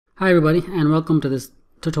Hi everybody, and welcome to this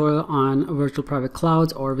tutorial on virtual private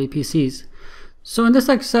clouds or VPCs. So in this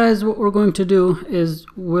exercise, what we're going to do is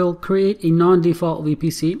we'll create a non-default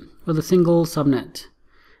VPC with a single subnet.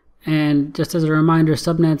 And just as a reminder,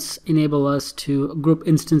 subnets enable us to group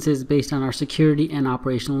instances based on our security and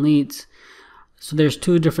operational needs. So there's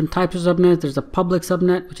two different types of subnets. There's a public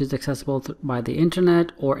subnet, which is accessible by the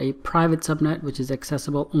internet, or a private subnet, which is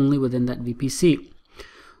accessible only within that VPC.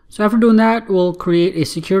 So after doing that, we'll create a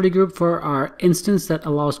security group for our instance that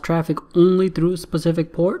allows traffic only through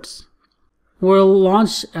specific ports. We'll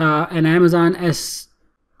launch an EC2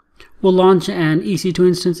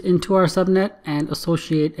 instance into our subnet and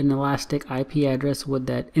associate an elastic IP address with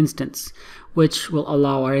that instance, which will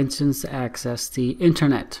allow our instance to access the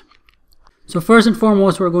internet. So first and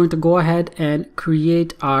foremost, we're going to go ahead and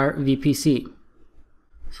create our VPC.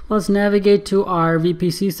 So let's navigate to our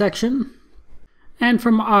VPC section. And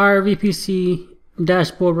from our VPC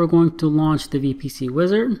dashboard, we're going to launch the VPC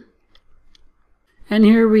wizard. And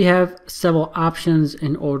here we have several options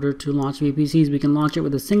in order to launch VPCs. We can launch it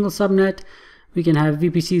with a single subnet. We can have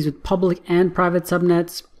VPCs with public and private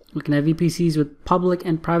subnets. We can have VPCs with public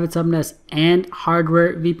and private subnets and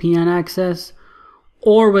hardware VPN access,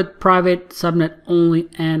 or with private subnet only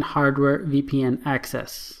and hardware VPN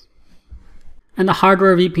access. And the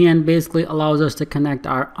hardware VPN basically allows us to connect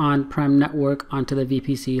our on-prem network onto the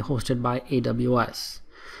VPC hosted by AWS.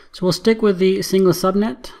 So we'll stick with the single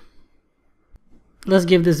subnet. Let's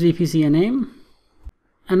give this VPC a name.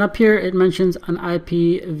 And up here it mentions an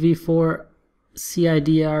IPv4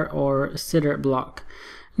 CIDR or CIDR block.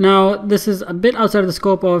 Now this is a bit outside of the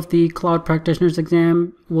scope of the Cloud Practitioners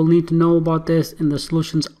exam. We'll need to know about this in the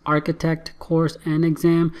Solutions Architect course and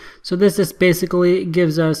exam. So this just basically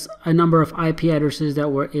gives us a number of IP addresses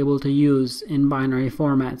that we're able to use in binary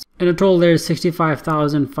formats. In a total, there's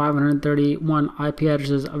 65,531 IP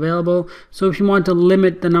addresses available. So if you want to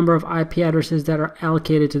limit the number of IP addresses that are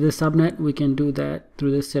allocated to this subnet, we can do that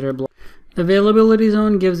through this CIDR block. The availability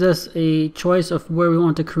zone gives us a choice of where we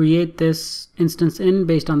want to create this instance in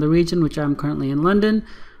based on the region, which I'm currently in London.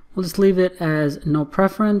 We'll just leave it as no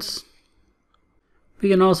preference. We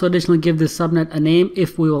can also additionally give this subnet a name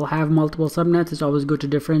if we will have multiple subnets. It's always good to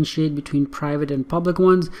differentiate between private and public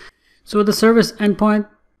ones. So with the service endpoint,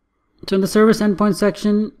 in the service endpoint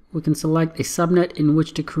section, we can select a subnet in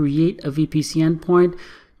which to create a VPC endpoint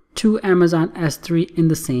to Amazon S3 in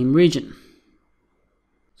the same region.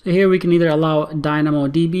 So here we can either allow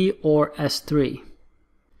DynamoDB or S3.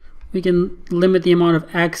 We can limit the amount of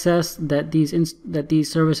access that these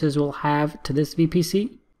services will have to this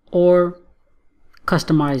VPC, or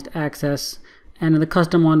customized access. And in the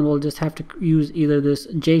custom one, we'll just have to use either this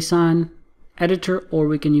JSON editor, or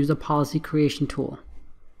we can use the policy creation tool.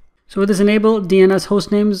 So with this enabled, DNS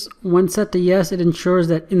hostnames, when set to yes, it ensures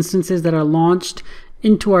that instances that are launched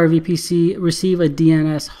into our VPC receive a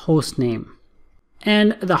DNS hostname.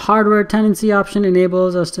 And the hardware tenancy option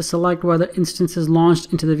enables us to select whether instances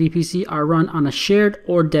launched into the VPC are run on a shared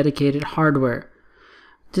or dedicated hardware.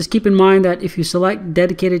 Just keep in mind that if you select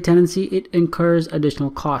dedicated tenancy, it incurs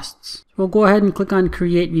additional costs. We'll go ahead and click on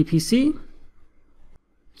Create VPC.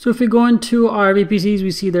 So if we go into our VPCs,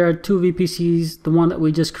 we see there are two VPCs, the one that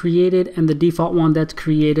we just created and the default one that's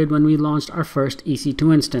created when we launched our first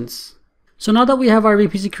EC2 instance. So now that we have our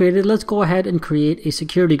VPC created, let's go ahead and create a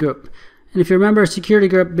security group. And if you remember, a security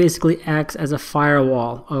group basically acts as a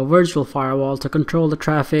firewall, a virtual firewall, to control the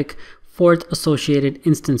traffic for its associated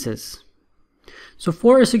instances. So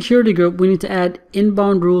for a security group, we need to add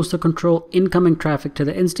inbound rules to control incoming traffic to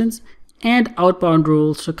the instance, and outbound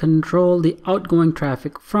rules to control the outgoing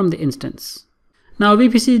traffic from the instance. Now,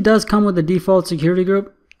 VPC does come with a default security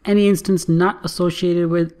group. Any instance not associated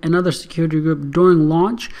with another security group during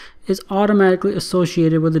launch is automatically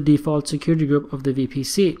associated with the default security group of the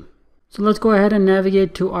VPC. So let's go ahead and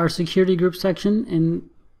navigate to our security group section in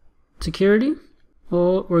security.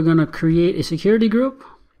 Well, we're going to create a security group.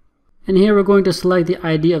 And here we're going to select the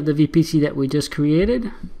ID of the VPC that we just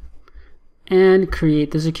created and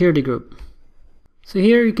create the security group. So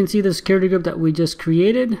here you can see the security group that we just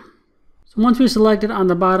created. So once we select it, on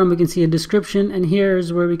the bottom, we can see a description, and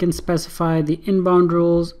here's where we can specify the inbound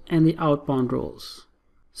rules and the outbound rules.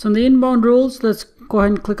 So in the inbound rules, let's go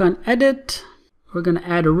ahead and click on Edit. We're going to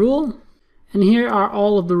add a rule, and here are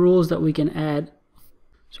all of the rules that we can add.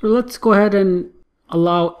 So let's go ahead and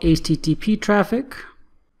allow HTTP traffic,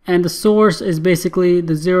 and the source is basically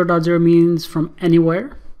the 0.0 means from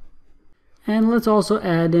anywhere. And let's also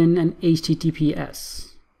add in an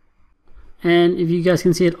HTTPS. And if you guys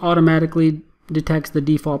can see, it automatically detects the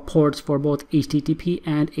default ports for both HTTP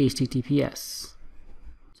and HTTPS.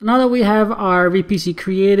 So now that we have our VPC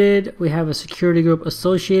created, we have a security group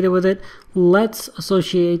associated with it, let's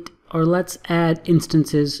add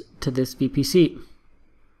instances to this VPC.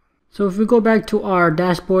 So if we go back to our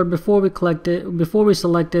dashboard before we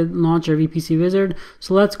selected launch our VPC wizard,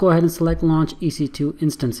 so let's go ahead and select launch EC2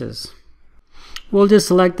 instances. We'll just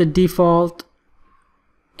select the default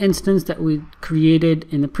instance that we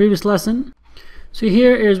created in the previous lesson. So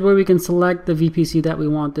here is where we can select the VPC that we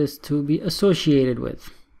want this to be associated with.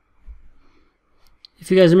 If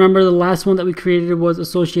you guys remember, the last one that we created was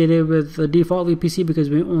associated with the default VPC because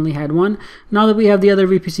we only had one. Now that we have the other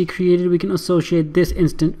VPC created, we can associate this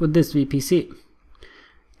instance with this VPC.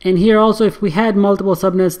 And here also, if we had multiple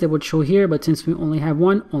subnets, they would show here, but since we only have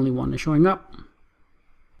one, only one is showing up.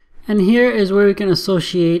 And here is where we can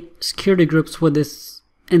associate security groups with this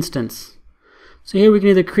instance. So here we can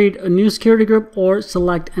either create a new security group or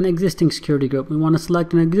select an existing security group. We want to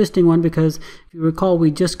select an existing one because if you recall, we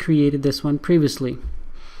just created this one previously.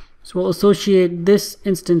 So we'll associate this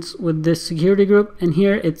instance with this security group, and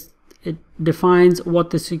here it defines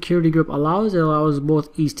what the security group allows. It allows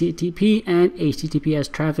both HTTP and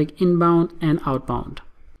HTTPS traffic inbound and outbound.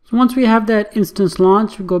 So once we have that instance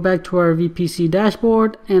launched, we go back to our VPC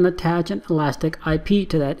dashboard and attach an elastic IP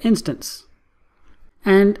to that instance.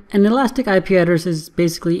 And an elastic IP address is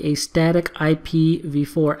basically a static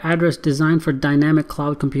IPv4 address designed for dynamic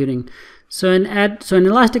cloud computing. So an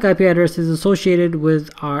elastic IP address is associated with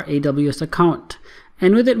our AWS account.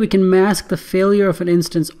 And with it, we can mask the failure of an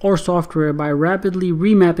instance or software by rapidly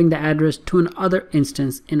remapping the address to another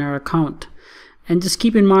instance in our account. And just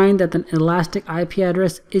keep in mind that an elastic IP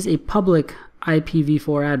address is a public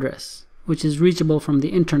IPv4 address, which is reachable from the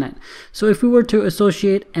internet. So if we were to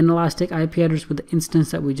associate an elastic IP address with the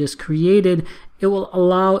instance that we just created, it will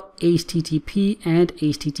allow HTTP and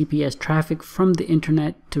HTTPS traffic from the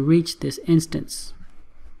internet to reach this instance.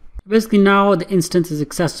 Basically now the instance is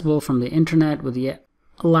accessible from the internet with the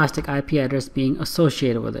elastic IP address being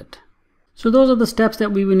associated with it. So those are the steps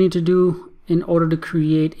that we would need to do in order to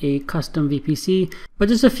create a custom VPC, but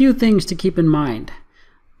just a few things to keep in mind.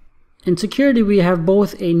 In security, we have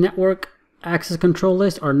both a network access control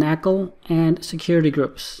list, or NACL, and security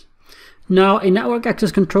groups. Now, a network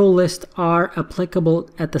access control list are applicable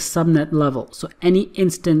at the subnet level. So any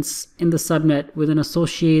instance in the subnet with an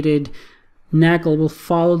associated NACL will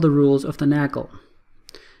follow the rules of the NACL.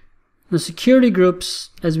 The security groups,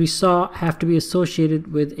 as we saw, have to be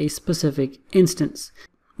associated with a specific instance.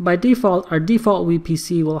 By default, our default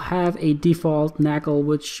VPC will have a default NACL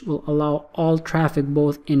which will allow all traffic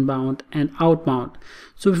both inbound and outbound.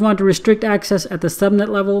 So if you want to restrict access at the subnet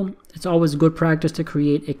level, it's always good practice to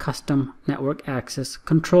create a custom network access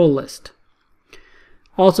control list.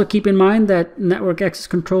 Also keep in mind that network access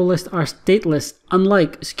control lists are stateless,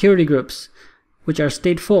 unlike security groups, which are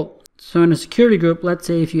stateful. So in a security group, let's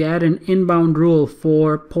say if you add an inbound rule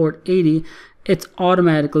for port 80, it's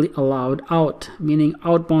automatically allowed out, meaning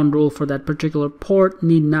outbound rule for that particular port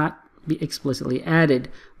need not be explicitly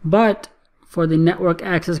added. But for the network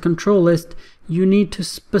access control list, you need to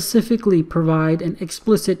specifically provide an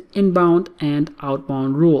explicit inbound and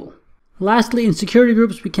outbound rule. Lastly, in security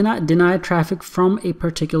groups, we cannot deny traffic from a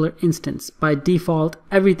particular instance. By default,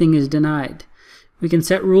 everything is denied. We can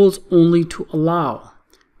set rules only to allow.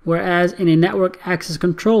 Whereas in a network access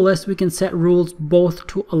control list, we can set rules both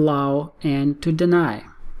to allow and to deny.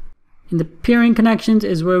 In the peering connections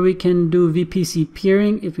is where we can do VPC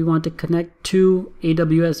peering. If we want to connect two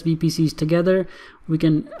AWS VPCs together, we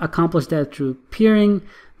can accomplish that through peering.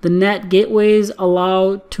 The NAT gateways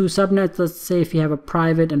allow two subnets. Let's say if you have a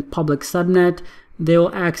private and public subnet, they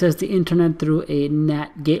will access the internet through a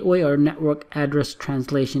NAT gateway, or network address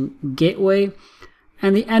translation gateway.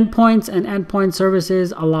 And the endpoints and endpoint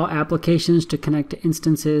services allow applications to connect to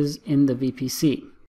instances in the VPC.